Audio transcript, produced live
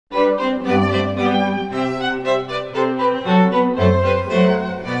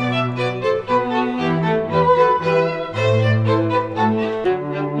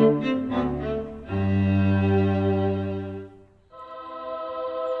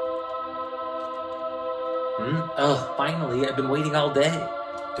Oh, finally, I've been waiting all day.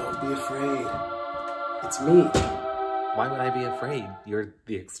 Don't be afraid. It's me. Why would I be afraid? You're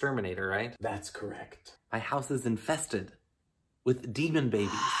the exterminator, right? That's correct. My house is infested with demon babies.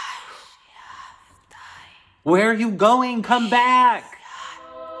 Where are you going? Come back!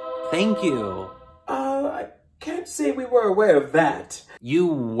 Thank you. I can't say we were aware of that. You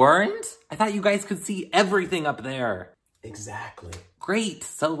weren't? I thought you guys could see everything up there. Exactly. Great,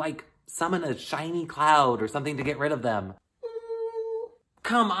 so like, summon a shiny cloud or something to get rid of them.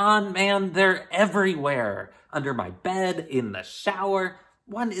 Come on, man, they're everywhere. Under my bed, in the shower.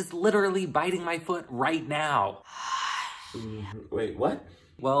 One is literally biting my foot right now. Wait, what?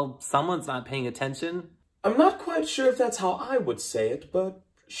 Well, someone's not paying attention. I'm not quite sure if that's how I would say it, but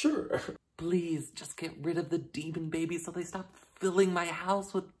sure. Please, just get rid of the demon babies so they stop filling my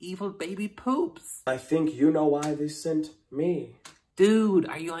house with evil baby poops. I think you know why they sent me. Dude,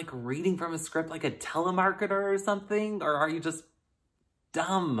 are you like reading from a script like a telemarketer or something? Or are you just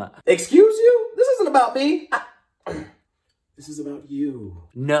dumb? Excuse you? This isn't about me. This is about you.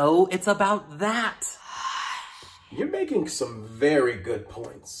 No, it's about that. You're making some very good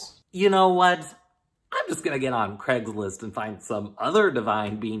points. You know what? I'm just gonna get on Craigslist and find some other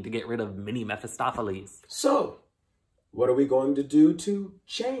divine being to get rid of mini Mephistopheles. So, what are we going to do to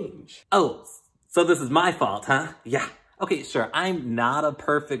change? Oh, so this is my fault, huh? Yeah. Okay, sure, I'm not a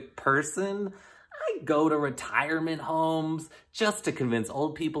perfect person. I go to retirement homes just to convince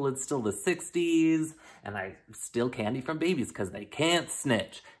old people it's still the 60s, and I steal candy from babies because they can't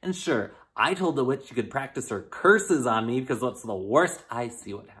snitch. And sure, I told the witch she could practice her curses on me because that's the worst. I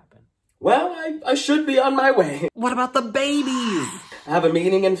see what happened. Well, I should be on my way. What about the babies? I have a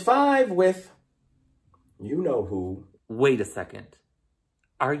meeting in 5 with... you know who. Wait a second.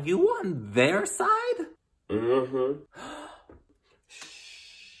 Are you on their side? Mm-hmm.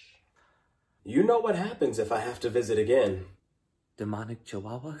 Shh. You know what happens if I have to visit again. Demonic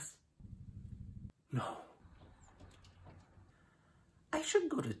chihuahuas? No. I should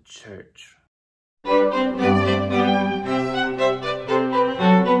go to church.